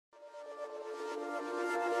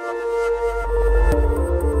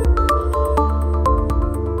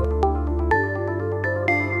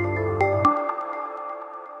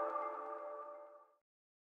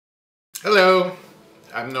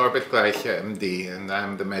Norbert Gleicher, MD, and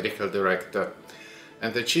I'm the medical director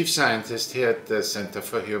and the chief scientist here at the Center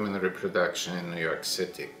for Human Reproduction in New York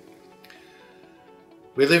City.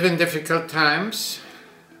 We live in difficult times.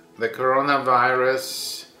 The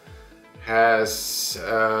coronavirus has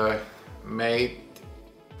made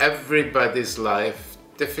everybody's life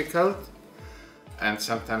difficult, and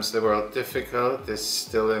sometimes the word difficult is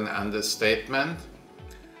still an understatement.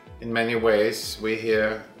 In many ways, we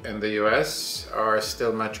here in the US are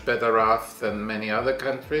still much better off than many other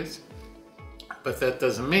countries, but that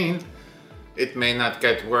doesn't mean it may not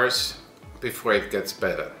get worse before it gets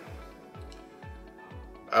better.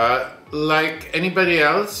 Like anybody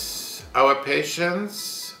else, our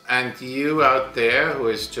patients and you out there who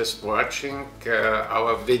is just watching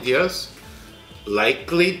our videos,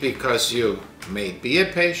 likely because you may be a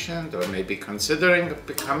patient or may be considering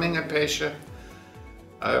becoming a patient,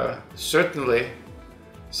 certainly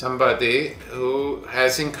somebody who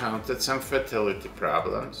has encountered some fertility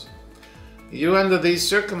problems. You, under these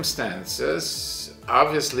circumstances,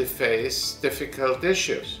 obviously face difficult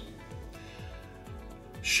issues.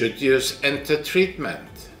 Should you enter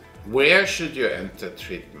treatment? Where should you enter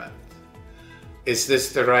treatment? Is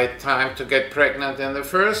this the right time to get pregnant in the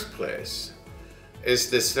first place?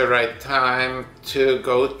 Is this the right time to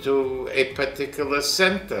go to a particular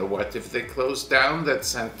center? What if they close down that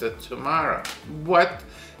center tomorrow? What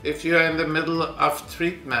if you're in the middle of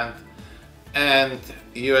treatment and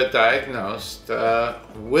you're diagnosed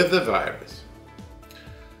with the virus?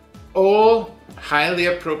 All highly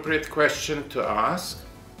appropriate questions to ask.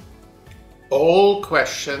 All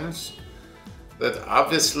questions that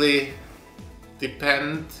obviously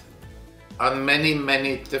depend on many,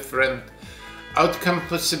 many different outcome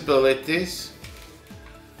possibilities,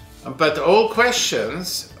 but all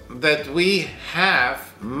questions that we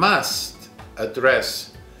must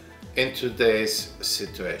address in today's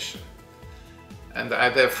situation. And I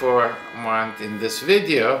therefore want in this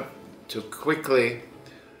video to quickly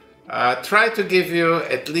try to give you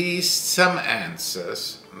at least some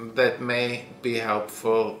answers that may be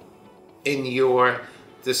helpful in your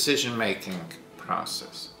decision-making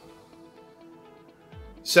process.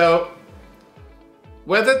 So,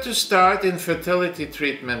 whether to start infertility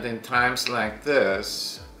treatment in times like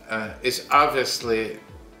this is obviously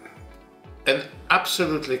an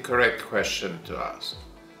absolutely correct question to ask.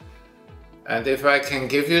 And if I can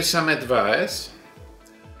give you some advice,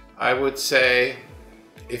 I would say,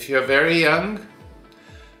 if you're very young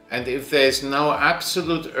and if there's no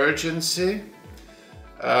absolute urgency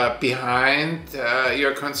behind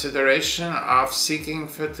your consideration of seeking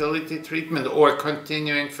fertility treatment or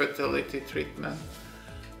continuing fertility treatment,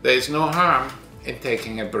 there is no harm in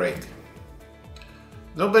taking a break.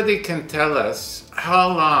 Nobody can tell us how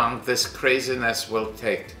long this craziness will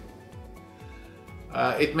take.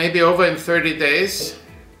 It may be over in 30 days.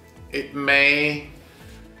 It may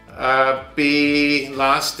be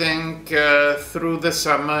lasting through the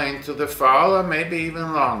summer into the fall, or maybe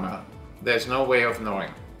even longer. There's no way of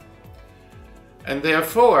knowing. And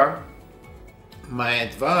therefore, my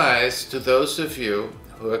advice to those of you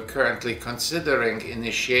who are currently considering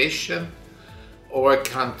initiation or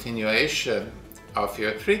continuation of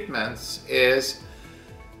your treatments is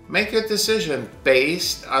make a decision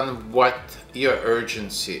based on what your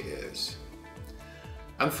urgency is.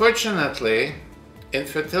 Unfortunately,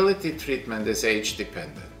 infertility treatment is age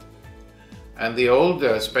dependent, and the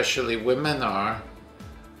older, especially women are,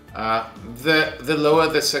 the lower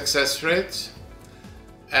the success rates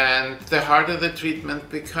and the harder the treatment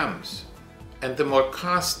becomes, and the more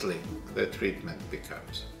costly the treatment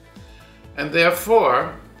becomes. And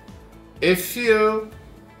therefore, if you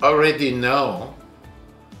already know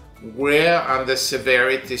where on the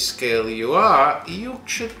severity scale you are, you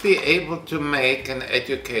should be able to make an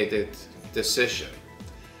educated decision.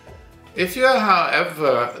 If you are,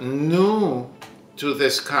 however, new to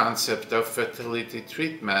this concept of fertility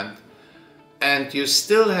treatment and you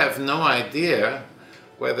still have no idea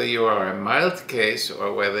whether you are a mild case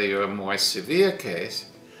or whether you're a more severe case,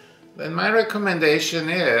 then my recommendation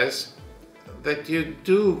is that you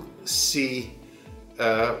do see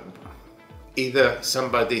either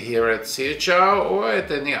somebody here at CHR or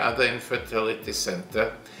at any other infertility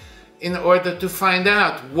center in order to find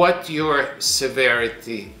out what your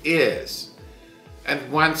severity is.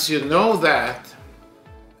 And once you know that,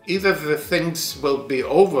 either the things will be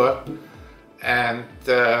over and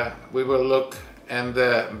we will look in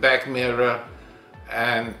the back mirror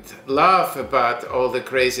and laugh about all the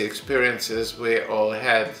crazy experiences we all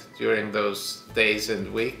had during those days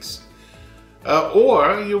and weeks,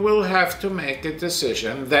 or you will have to make a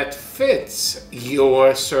decision that fits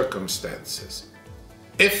your circumstances.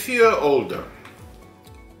 If you're older,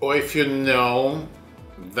 or if you know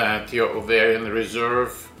that your ovarian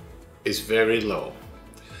reserve is very low,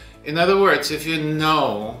 in other words, if you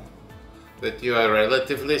know that you are a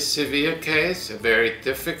relatively severe case, a very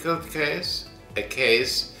difficult case, a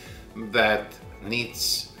case that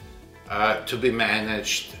needs to be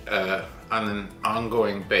managed on an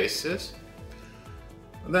ongoing basis,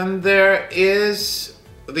 then there is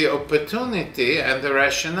the opportunity and the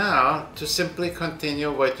rationale to simply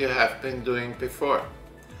continue what you have been doing before.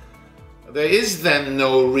 There is then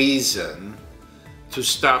no reason to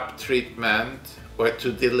stop treatment or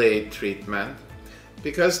to delay treatment,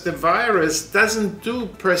 because the virus doesn't do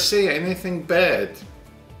per se anything bad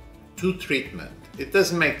to treatment. It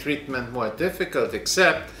doesn't make treatment more difficult,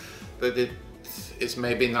 except that it is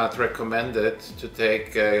maybe not recommended to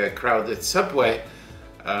take a crowded subway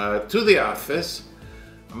to the office,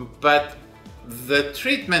 but the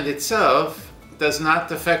treatment itself does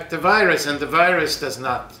not affect the virus, and the virus does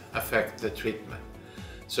not affect the treatment.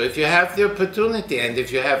 So if you have the opportunity and if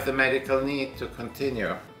you have the medical need to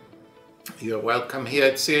continue, you're welcome here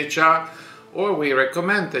at CHR, or we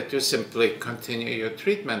recommend that you simply continue your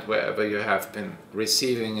treatment wherever you have been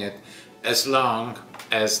receiving it, as long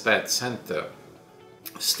as that center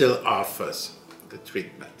still offers the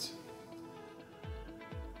treatment.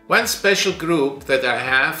 One special group that I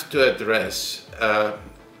have to address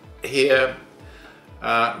here,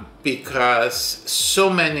 because so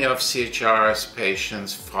many of CHR's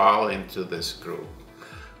patients fall into this group,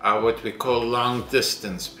 are what we call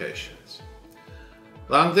long-distance patients.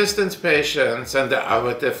 Long-distance patients, under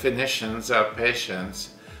our definitions, are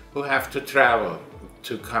patients who have to travel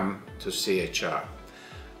to come to CHR.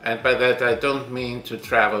 And by that I don't mean to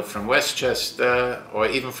travel from Westchester or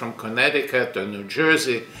even from Connecticut or New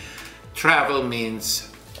Jersey. Travel means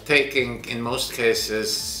taking, in most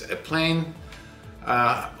cases, a plane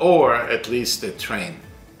or at least a train.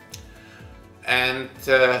 And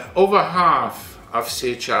over half of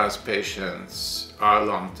CHR's patients are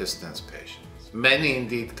long-distance patients, many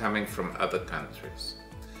indeed coming from other countries.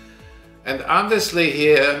 And obviously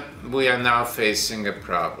here we are now facing a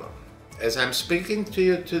problem. As I'm speaking to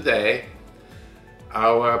you today,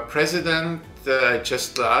 our president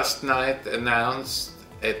just last night announced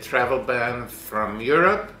a travel ban from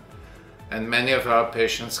Europe, and many of our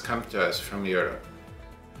patients come to us from Europe.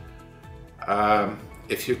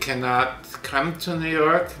 If you cannot come to New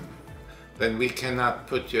York, then we cannot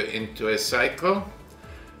put you into a cycle.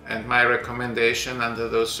 And my recommendation under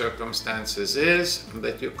those circumstances is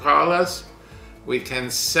that you call us. We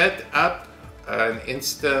can set up an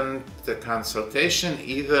instant consultation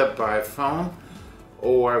either by phone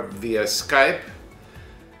or via Skype.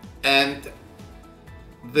 And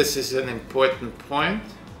this is an important point.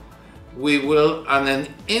 We will, on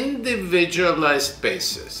an individualized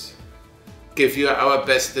basis, give you our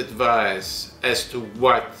best advice as to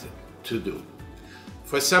what to do.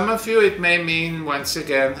 For some of you, it may mean, once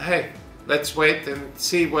again, hey, let's wait and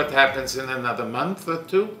see what happens in another month or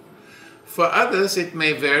two. For others, it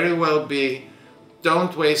may very well be,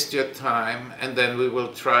 don't waste your time, and then we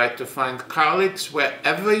will try to find colleagues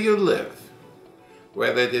wherever you live,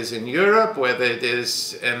 whether it is in Europe, whether it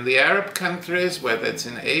is in the Arab countries, whether it's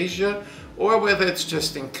in Asia, or whether it's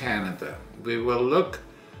just in Canada. We will look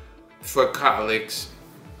for colleagues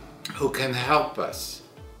who can help us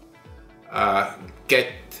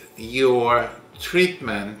get your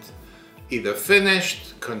treatment either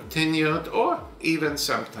finished, continued, or even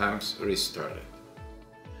sometimes restarted.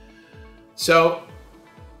 So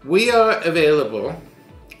we are available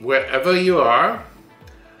wherever you are.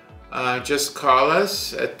 Just call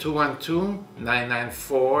us at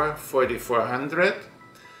 212-994-4400,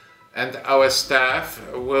 and our staff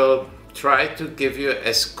will try to give you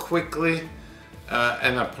as quickly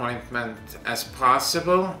an appointment as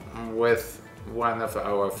possible with one of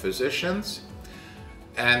our physicians.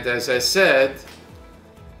 And as I said,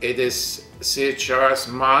 it is CHR's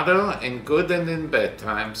motto in good and in bad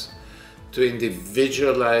times to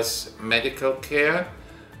individualize medical care,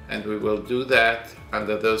 and we will do that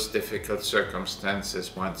under those difficult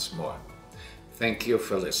circumstances once more. Thank you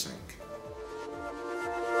for listening.